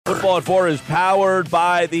Football at 4 is powered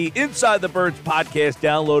by the Inside the Birds podcast.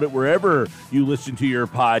 Download it wherever you listen to your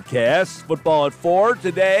podcasts. Football at 4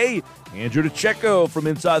 today. Andrew DiCecco from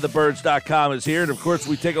InsideTheBirds.com is here. And, of course,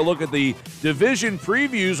 we take a look at the division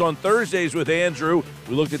previews on Thursdays with Andrew.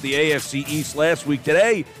 We looked at the AFC East last week.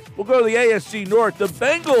 Today, we'll go to the AFC North. The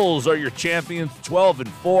Bengals are your champions,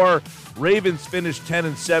 12-4. Ravens finished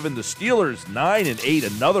 10-7. The Steelers,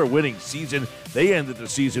 9-8, another winning season. They ended the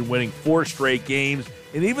season winning 4 straight games.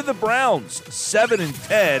 And even the Browns,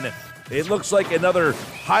 7-10. It looks like another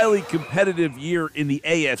highly competitive year in the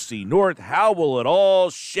AFC North. How will it all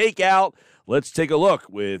shake out? Let's take a look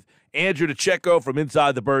with Andrew DiCecco from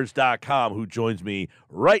InsideTheBirds.com, who joins me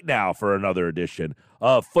right now for another edition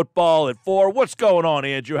of Football at 4. What's going on,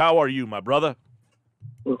 Andrew? How are you, my brother?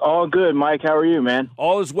 All good, Mike. How are you, man?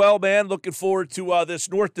 All is well, man. Looking forward to this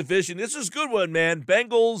North Division. This is a good one, man.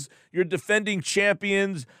 Bengals, you're defending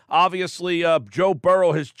champions. Obviously, Joe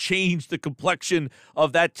Burrow has changed the complexion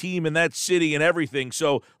of that team and that city and everything.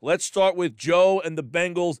 So let's start with Joe and the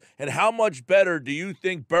Bengals. And how much better do you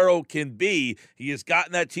think Burrow can be? He has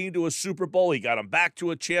gotten that team to a Super Bowl. He got them back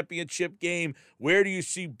to a championship game. Where do you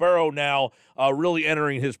see Burrow now really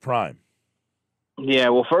entering his prime? Yeah,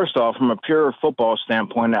 well, first off, from a pure football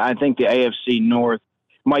standpoint, I think the AFC North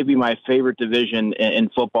might be my favorite division in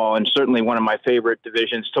football, and certainly one of my favorite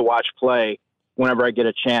divisions to watch play whenever I get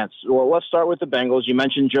a chance. Well, let's start with the Bengals. You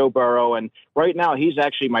mentioned Joe Burrow, and right now he's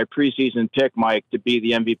actually my preseason pick, Mike, to be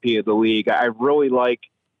the MVP of the league. I really like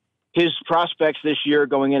his prospects this year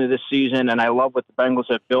going into this season, and I love what the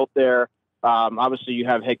Bengals have built there. Obviously, you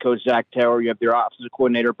have head coach Zach Taylor, you have their offensive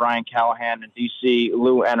coordinator Brian Callahan, and DC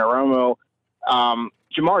Lou Anarumo.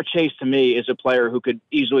 Jamar Chase, to me, is a player who could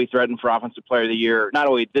easily threaten for Offensive Player of the Year, not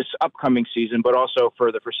only this upcoming season, but also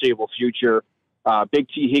for the foreseeable future. Big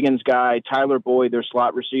T. Higgins guy, Tyler Boyd, their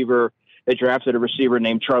slot receiver. They drafted a receiver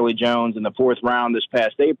named Charlie Jones in the 4th round this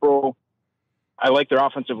past April. I like their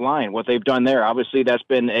offensive line, what they've done there. Obviously, that's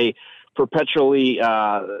been a perpetually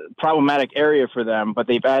problematic area for them, but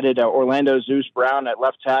they've added Orlando Zeus Brown at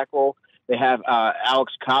left tackle. They have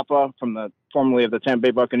Alex Kappa formerly of the Tampa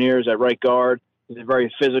Bay Buccaneers at right guard. He's a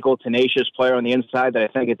very physical, tenacious player on the inside that I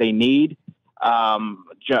think that they need.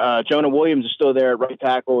 Jonah Williams is still there at right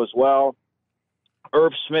tackle as well.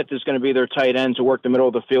 Irv Smith is going to be their tight end to work the middle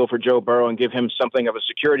of the field for Joe Burrow and give him something of a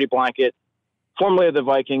security blanket. Formerly of the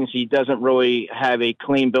Vikings, he doesn't really have a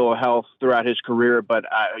clean bill of health throughout his career, but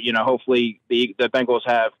hopefully the Bengals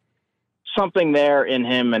have something there in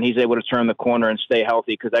him, and he's able to turn the corner and stay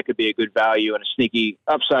healthy, because that could be a good value and a sneaky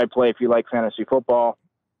upside play if you like fantasy football.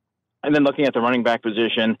 And then looking at the running back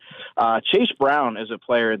position, Chase Brown is a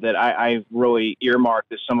player that I really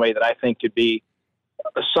earmarked as somebody that I think could be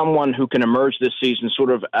someone who can emerge this season sort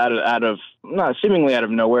of seemingly out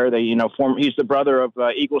of nowhere. He's the brother of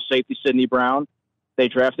Eagles safety Sidney Brown. They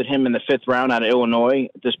drafted him in the 5th round out of Illinois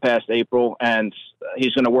this past April, and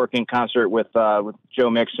he's going to work in concert with Joe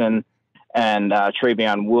Mixon and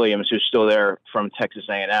Travion Williams, who's still there from Texas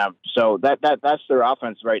A&M. So that's their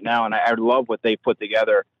offense right now, and I love what they put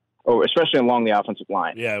together, especially along the offensive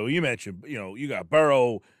line. Yeah, well, you mentioned, you got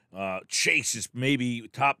Burrow, Chase is maybe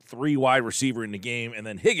top 3 wide receiver in the game, and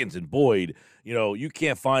then Higgins and Boyd. You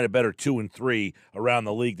can't find a better 2 and 3 around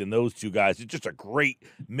the league than those two guys. It's just a great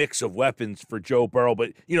mix of weapons for Joe Burrow.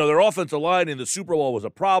 But, their offensive line in the Super Bowl was a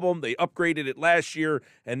problem. They upgraded it last year,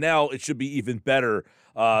 and now it should be even better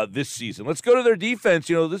this season. Let's go to their defense.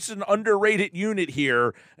 This is an underrated unit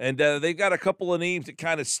here, and they've got a couple of names that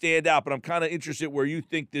kind of stand out, but I'm kind of interested where you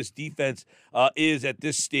think this defense is at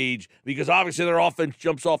this stage, because obviously their offense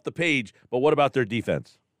jumps off the page, but what about their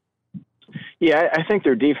defense? Yeah, I think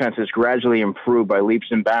their defense has gradually improved by leaps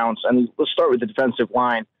and bounds. And let's start with the defensive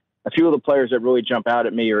line. A few of the players that really jump out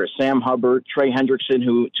at me are Sam Hubbard, Trey Hendrickson,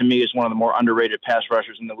 who to me is one of the more underrated pass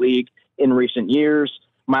rushers in the league in recent years.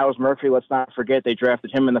 Myles Murphy, let's not forget, they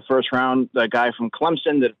drafted him in the 1st round, the guy from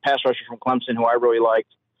Clemson, the pass rusher from Clemson, who I really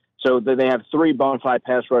liked. So they have 3 bona fide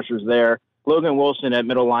pass rushers there. Logan Wilson at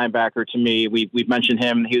middle linebacker, to me, we've mentioned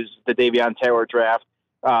him. He was the Davion Taylor draft.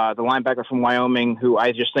 The linebacker from Wyoming, who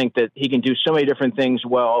I just think that he can do so many different things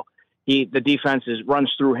well. The defense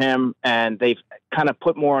runs through him, and they've kind of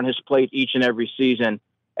put more on his plate each and every season.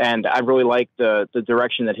 And I really like the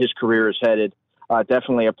direction that his career is headed.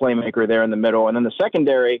 Definitely a playmaker there in the middle. And then the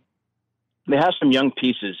secondary, they have some young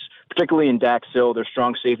pieces, particularly in Dax Hill, their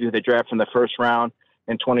strong safety who they drafted in the 1st round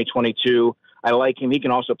in 2022. I like him. He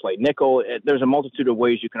can also play nickel. There's a multitude of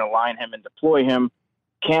ways you can align him and deploy him.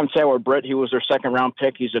 Cam Taylor-Britt, he was their 2nd round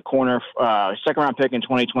pick. He's a corner, 2nd round pick in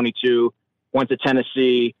 2022, went to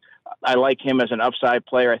Tennessee. I like him as an upside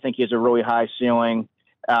player. I think he has a really high ceiling.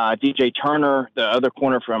 DJ Turner, the other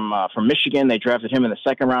corner from Michigan, they drafted him in the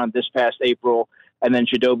second round this past April. And then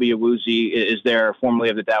Chidobe Awuzie is there, formerly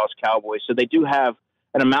of the Dallas Cowboys. So they do have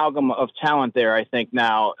an amalgam of talent there, I think,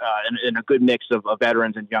 now, in a good mix of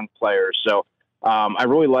veterans and young players. So I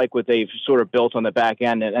really like what they've sort of built on the back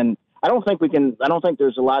end. And I don't think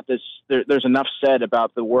there's a lot there's enough said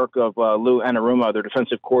about the work of Lou Anarumo, their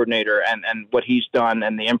defensive coordinator, and what he's done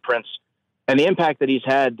and the imprints and the impact that he's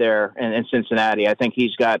had there in Cincinnati. I think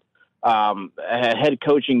he's got a head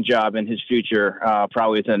coaching job in his future,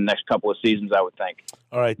 probably within the next couple of seasons, I would think.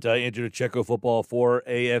 All right, Andrew DiCecco, Football for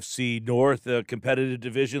AFC North, a competitive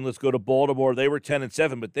division. Let's go to Baltimore. They were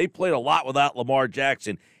 10-7, but they played a lot without Lamar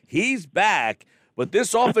Jackson. He's back, but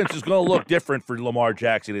this offense is going to look different for Lamar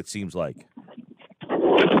Jackson, it seems like.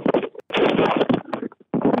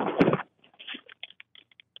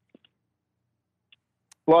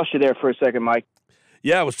 Lost you there for a second, Mike.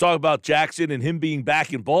 Yeah, I was talking about Jackson and him being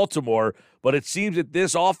back in Baltimore, but it seems that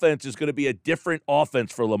this offense is going to be a different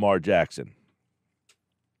offense for Lamar Jackson.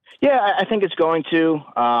 Yeah, I think it's going to.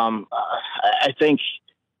 I think,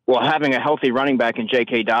 having a healthy running back in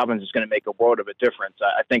J.K. Dobbins is going to make a world of a difference.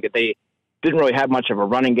 I think that they didn't really have much of a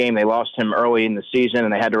running game. They lost him early in the season,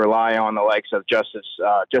 and they had to rely on the likes of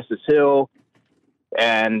Justice Hill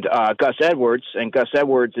and Gus Edwards. And Gus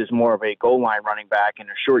Edwards is more of a goal line running back and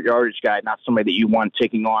a short yardage guy, not somebody that you want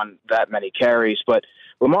taking on that many carries. But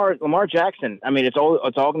Lamar Jackson, I mean, it's all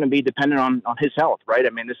going to be dependent on his health, right?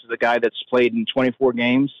 I mean, this is a guy that's played in 24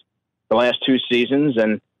 games the last 2 seasons,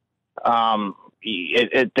 and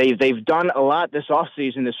they've done a lot this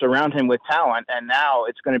offseason to surround him with talent, and now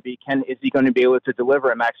it's going to be, is he going to be able to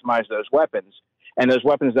deliver and maximize those weapons? And those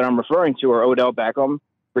weapons that I'm referring to are Odell Beckham,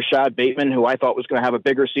 Rashad Bateman, who I thought was going to have a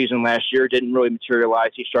bigger season last year, didn't really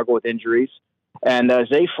materialize. He struggled with injuries. And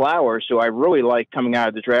Zay Flowers, who I really like coming out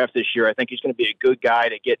of the draft this year. I think he's going to be a good guy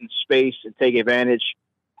to get in space and take advantage,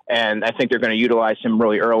 and I think they're going to utilize him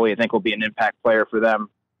really early. I think will be an impact player for them.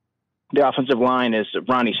 The offensive line is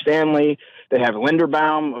Ronnie Stanley. They have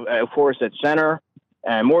Linderbaum, of course, at center.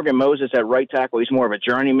 And Morgan Moses at right tackle. He's more of a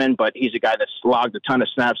journeyman, but he's a guy that's logged a ton of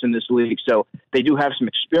snaps in this league. So they do have some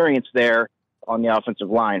experience there on the offensive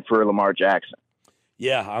line for Lamar Jackson.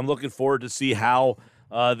 Yeah, I'm looking forward to see how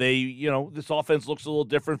this offense looks a little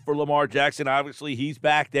different for Lamar Jackson. Obviously, he's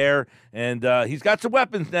back there, and he's got some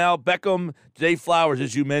weapons now. Beckham, Zay Flowers,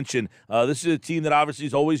 as you mentioned. This is a team that obviously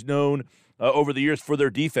is always known over the years for their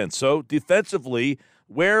defense. So defensively,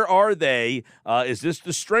 where are they? Is this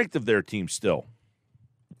the strength of their team still?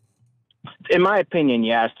 In my opinion,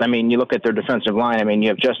 yes. I mean, you look at their defensive line. I mean, you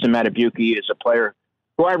have Justin Matabuki as a player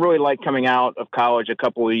who I really like coming out of college a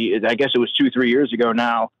couple of years. I guess it was 2-3 years ago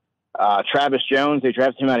now. Travis Jones, they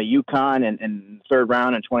drafted him out of UConn in the third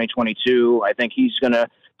round in 2022. I think he's going to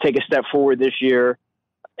take a step forward this year.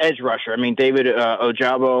 Edge rusher. I mean, David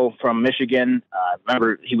Ojabo from Michigan.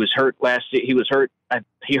 Remember, he was hurt last year. He was hurt.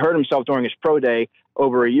 He hurt himself during his pro day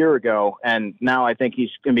over a year ago, and now I think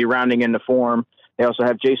he's going to be rounding into form. They also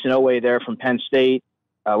have Jason Owe there from Penn State.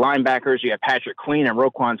 Linebackers, you have Patrick Queen and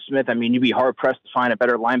Roquan Smith. I mean, you'd be hard-pressed to find a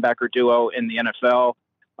better linebacker duo in the NFL.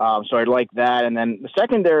 So I like that. And then the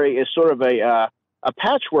secondary is sort of a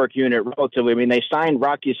patchwork unit relatively. I mean, they signed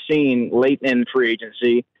Rock Ya-Sin late in free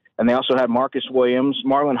agency, and they also have Marcus Williams.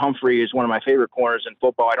 Marlon Humphrey is one of my favorite corners in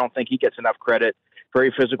football. I don't think he gets enough credit.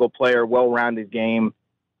 Very physical player, well-rounded game.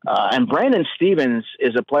 And Brandon Stevens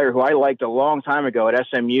is a player who I liked a long time ago at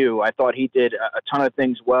SMU. I thought he did a ton of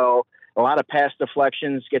things well, a lot of pass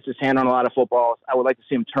deflections, gets his hand on a lot of footballs. I would like to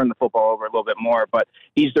see him turn the football over a little bit more, but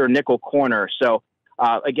he's their nickel corner. So,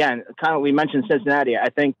 again, kind of we mentioned Cincinnati. I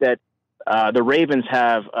think that the Ravens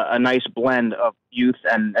have a nice blend of youth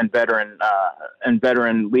and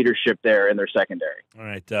veteran leadership there in their secondary. All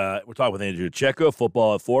right, we're talking with Andrew DiCecco,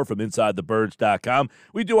 Football at 4 from InsideTheBirds.com.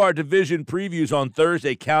 We do our division previews on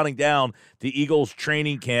Thursday, counting down to Eagles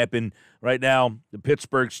training camp, and right now the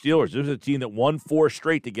Pittsburgh Steelers. This is a team that won 4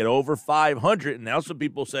 straight to get over 500, and now some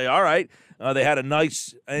people say, all right, they had a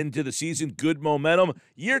nice end to the season, good momentum.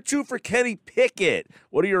 Year 2 for Kenny Pickett.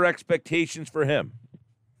 What are your expectations for him?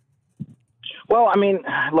 Well, I mean,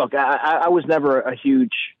 look, I was never a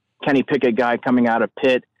huge Kenny Pickett guy coming out of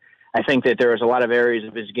Pitt. I think that there was a lot of areas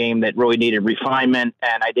of his game that really needed refinement,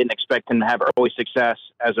 and I didn't expect him to have early success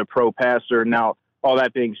as a pro passer. Now, all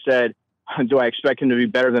that being said, do I expect him to be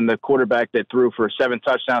better than the quarterback that threw for 7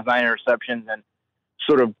 touchdowns, 9 interceptions, and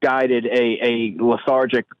sort of guided a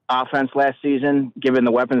lethargic offense last season, given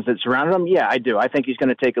the weapons that surrounded him? Yeah, I do. I think he's going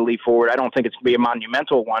to take a leap forward. I don't think it's going to be a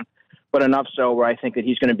monumental one, but enough so where I think that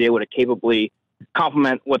he's going to be able to capably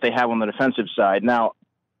complement what they have on the defensive side. Now,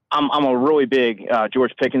 I'm a really big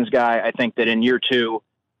George Pickens guy. I think that in year 2,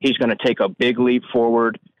 he's going to take a big leap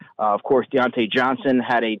forward. Of course, Deontay Johnson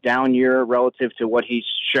had a down year relative to what he's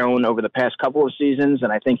shown over the past couple of seasons,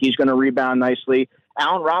 and I think he's going to rebound nicely.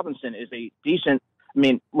 Allen Robinson is a decent – I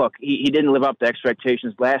mean, look, he didn't live up to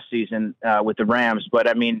expectations last season with the Rams, but,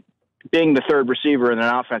 I mean, being the third receiver in an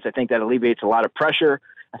offense, I think that alleviates a lot of pressure.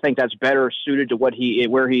 I think that's better suited to where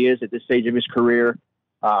he is at this stage of his career.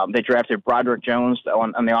 They drafted Broderick Jones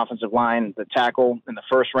on the offensive line, the tackle, in the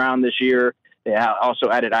first round this year. They also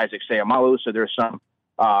added Isaac Seumalo, so there's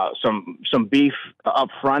some beef up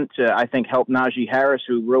front to, I think, help Najee Harris,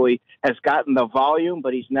 who really has gotten the volume,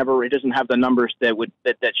 but he doesn't have the numbers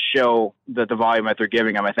that show the volume that they're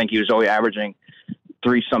giving him. I think he was only averaging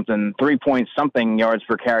 3 point something yards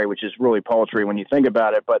per carry, which is really paltry when you think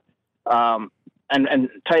about it. But and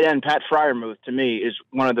tight end Pat Freiermuth, to me, is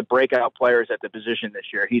one of the breakout players at the position this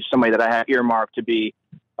year. He's somebody that I have earmarked to be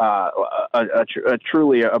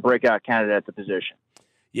truly a breakout candidate at the position.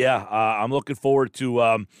 Yeah, I'm looking forward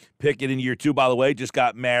to Pickett in year 2, by the way. Just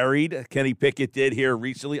got married. Kenny Pickett did here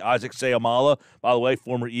recently. Isaac Seumalo, by the way,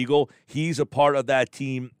 former Eagle. He's a part of that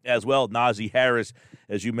team as well. Najee Harris,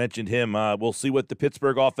 as you mentioned him. We'll see what the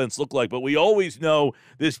Pittsburgh offense look like. But we always know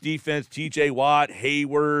this defense, T.J. Watt,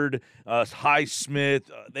 Hayward, Highsmith,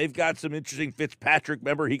 they've got some interesting. Fitzpatrick,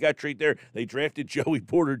 remember, he got traded there. They drafted Joey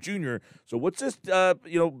Porter Jr. So what's this,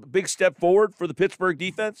 big step forward for the Pittsburgh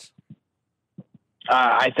defense?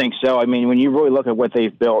 I think so. I mean, when you really look at what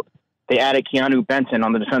they've built, they added Keanu Benton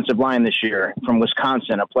on the defensive line this year from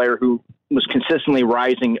Wisconsin, a player who was consistently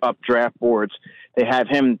rising up draft boards. They have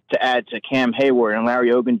him to add to Cam Hayward and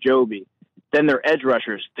Larry Ogunjobi. Then their edge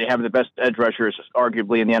rushers. They have the best edge rushers,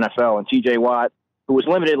 arguably, in the NFL. And T.J. Watt, who was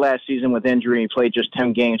limited last season with injury, he played just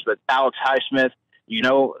 10 games. But Alex Highsmith,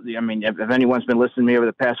 if anyone's been listening to me over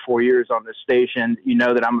the past 4 years on this station, you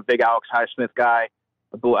know that I'm a big Alex Highsmith guy.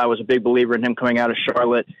 I was a big believer in him coming out of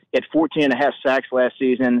Charlotte. He had 14 and a half sacks last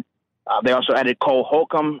season. They also added Cole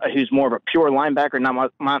Holcomb, who's more of a pure linebacker,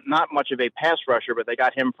 not much of a pass rusher, but they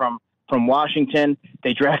got him from Washington.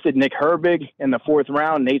 They drafted Nick Herbig in the 4th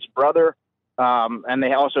round, Nate's brother. And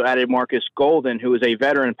they also added Marcus Golden, who is a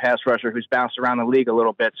veteran pass rusher who's bounced around the league a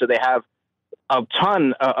little bit. So they have a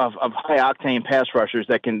ton of high-octane pass rushers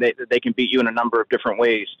that they can beat you in a number of different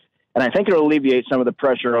ways. And I think it'll alleviate some of the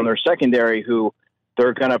pressure on their secondary, who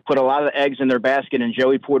they're going to put a lot of eggs in their basket in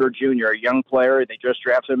Joey Porter Jr., a young player. They just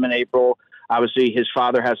drafted him in April. Obviously, his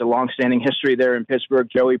father has a long-standing history there in Pittsburgh,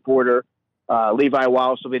 Joey Porter. Levi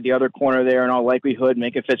Wallace will be the other corner there in all likelihood.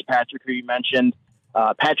 Minka Fitzpatrick, who you mentioned.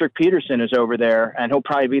 Patrick Peterson is over there, and he'll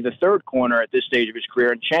probably be the 3rd corner at this stage of his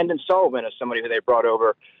career. And Chandon Sullivan is somebody who they brought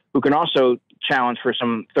over who can also challenge for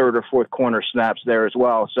some 3rd or 4th corner snaps there as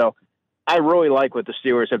well. So I really like what the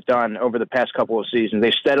Steelers have done over the past couple of seasons.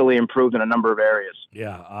 They've steadily improved in a number of areas.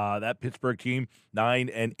 Yeah, that Pittsburgh team,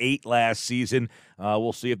 9-8 last season.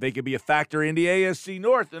 We'll see if they can be a factor in the AFC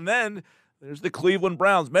North. And then there's the Cleveland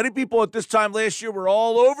Browns. Many people at this time last year were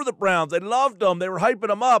all over the Browns. They loved them. They were hyping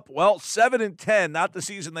them up. Well, 7-10, not the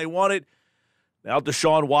season they wanted. Now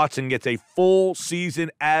Deshaun Watson gets a full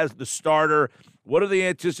season as the starter. What are the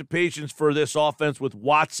anticipations for this offense with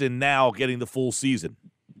Watson now getting the full season?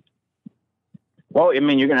 Well, I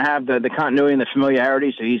mean, you're going to have the continuity and the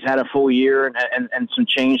familiarity. So he's had a full year and some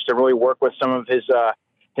change to really work with some of his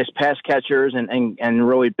pass catchers and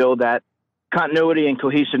really build that continuity and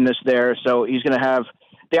cohesiveness there. So he's going to have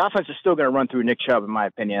 – the offense is still going to run through Nick Chubb, in my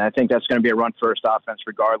opinion. I think that's going to be a run-first offense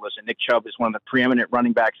regardless. And Nick Chubb is one of the preeminent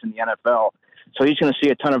running backs in the NFL. So he's going to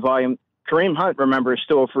see a ton of volume. Kareem Hunt, remember, is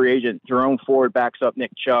still a free agent. Jerome Ford backs up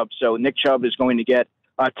Nick Chubb. So Nick Chubb is going to get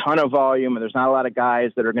a ton of volume, and there's not a lot of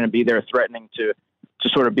guys that are going to be there threatening to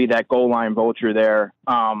sort of be that goal line vulture there.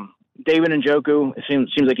 David Njoku, it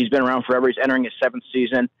seems like he's been around forever. He's entering his 7th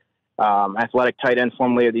season. Athletic tight end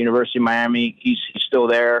formerly of the University of Miami. He's still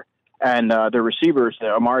there. And the receivers,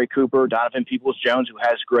 Amari Cooper, Donovan Peoples-Jones, who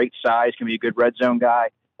has great size, can be a good red zone guy,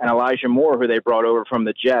 and Elijah Moore, who they brought over from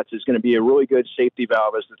the Jets, is going to be a really good safety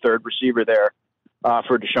valve as the 3rd receiver there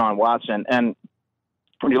for Deshaun Watson. And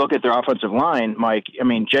when you look at their offensive line, Mike, I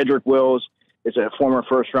mean, Jedrick Wills is a former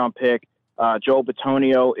 1st-round pick. Joel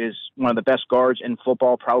Bitonio is one of the best guards in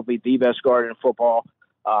football, probably the best guard in football.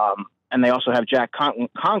 And they also have Jack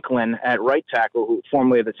Conklin at right tackle, who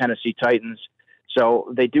formerly of the Tennessee Titans.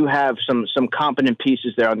 So they do have some competent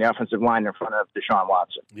pieces there on the offensive line in front of Deshaun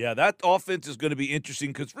Watson. Yeah, that offense is going to be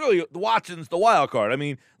interesting because really Watson's the wild card. I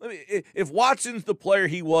mean, if Watson's the player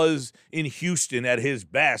he was in Houston at his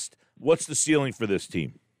best, what's the ceiling for this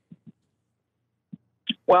team?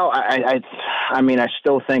 Well, I mean, I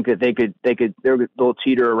still think that they'll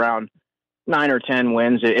teeter around 9 or 10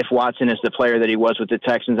 wins if Watson is the player that he was with the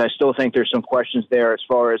Texans. I still think there's some questions there as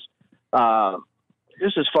far as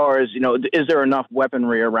is there enough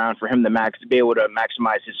weaponry around for him to be able to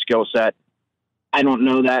maximize his skill set? I don't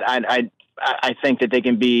know that. I think that they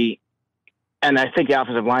can be, and I think the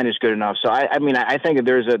offensive line is good enough. So I think that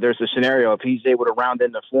there's a scenario if he's able to round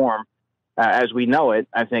into form as we know it.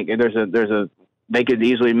 I think they could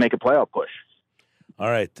easily make a playoff push. All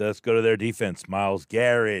right, let's go to their defense. Myles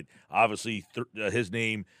Garrett, obviously his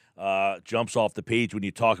name jumps off the page when you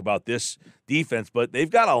talk about this defense, but they've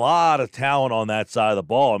got a lot of talent on that side of the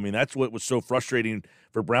ball. I mean, that's what was so frustrating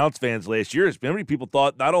for Browns fans last year is many people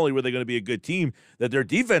thought not only were they going to be a good team, that their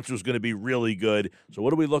defense was going to be really good. So what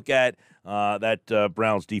do we look at that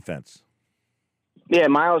Browns defense? Yeah,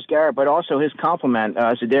 Myles Garrett, but also his complement.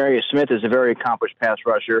 Zadarius Smith is a very accomplished pass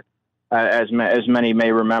rusher, as many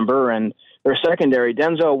may remember, and their secondary,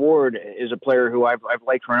 Denzel Ward, is a player who I've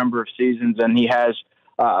liked for a number of seasons, and he has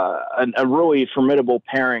a really formidable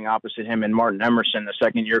pairing opposite him in Martin Emerson, the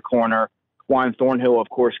second-year corner. Juan Thornhill, of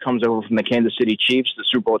course, comes over from the Kansas City Chiefs, the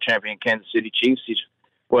Super Bowl champion Kansas City Chiefs. He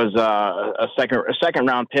was a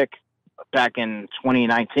second-round pick back in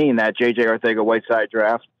 2019, that J.J. Arcega-Whiteside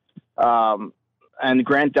draft. And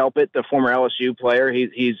Grant Delpit, the former LSU player,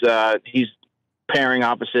 he's pairing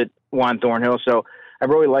opposite Juan Thornhill. So I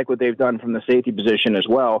really like what they've done from the safety position as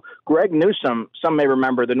well. Greg Newsome, some may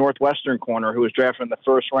remember, the Northwestern corner who was drafted in the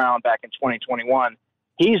first round back in 2021.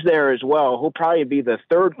 He's there as well. He'll probably be the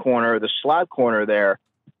third corner, the slot corner there.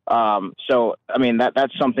 So, I mean,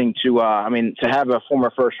 that's something to have a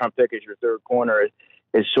former first-round pick as your third corner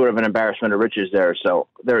is sort of an embarrassment of riches there. So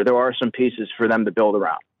there are some pieces for them to build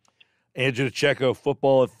around. Andrew DiCecco,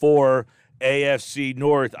 Football at 4, AFC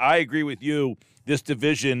North. I agree with you. This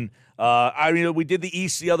division, we did the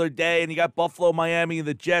East the other day, and you got Buffalo, Miami, and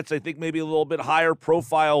the Jets. I think maybe a little bit higher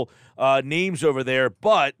profile names over there,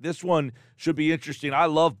 but this one should be interesting. I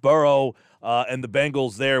love Burrow and the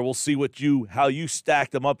Bengals there. We'll see how you stack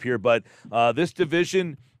them up here, but this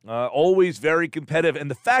division always very competitive,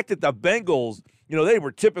 and the fact that the Bengals, they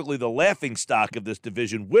were typically the laughing stock of this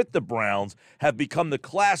division with the Browns, have become the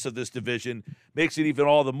class of this division, makes it even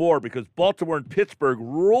all the more because Baltimore and Pittsburgh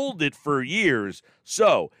ruled it for years.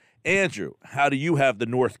 So, Andrew, how do you have the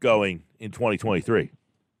North going in 2023?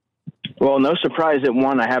 Well, no surprise at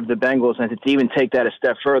one, I have the Bengals, and to even take that a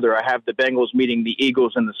step further, I have the Bengals meeting the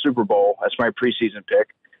Eagles in the Super Bowl. That's my preseason pick.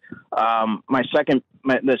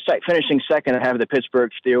 Finishing second, I have the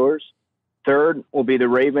Pittsburgh Steelers. Third will be the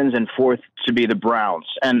Ravens, and fourth to be the Browns.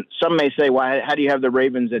 And some may say, "Why? How do you have the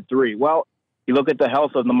Ravens at 3?" Well, you look at the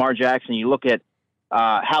health of Lamar Jackson. You look at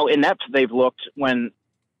how inept they've looked when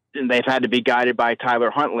they've had to be guided by Tyler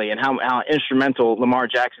Huntley, and how instrumental Lamar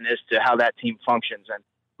Jackson is to how that team functions. And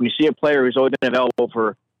when you see a player who's only been available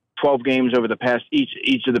for 12 games over the past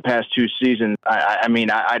each of the past 2 seasons,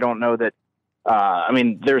 I don't know that.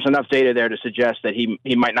 There's enough data there to suggest that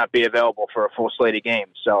he might not be available for a full slate of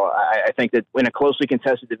games. So I think that in a closely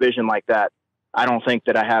contested division like that, I don't think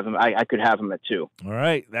that I have him. I could have him at 2. All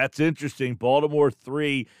right, that's interesting. Baltimore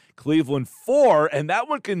 3, Cleveland 4, and that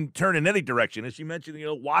one can turn in any direction. As you mentioned,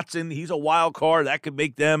 Watson, he's a wild card. That could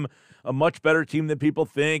make them a much better team than people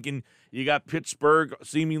think. And you got Pittsburgh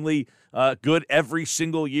seemingly good every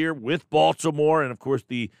single year with Baltimore, and of course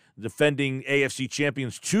the defending AFC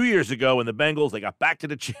champions 2 years ago in the Bengals. They got back to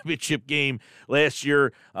the championship game last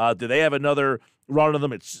year. Do they have another run on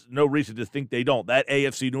them? It's no reason to think they don't. That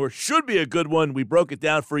AFC North should be a good one. We broke it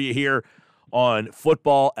down for you here on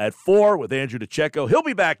Football at 4 with Andrew DiCecco. He'll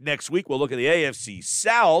be back next week. We'll look at the AFC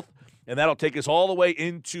South, and that'll take us all the way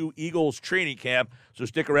into Eagles training camp. So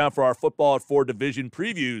stick around for our Football at 4 division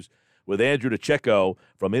previews with Andrew DiCecco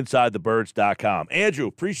from InsideTheBirds.com. Andrew,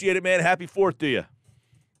 appreciate it, man. Happy 4th to you.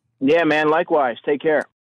 Yeah, man. Likewise. Take care.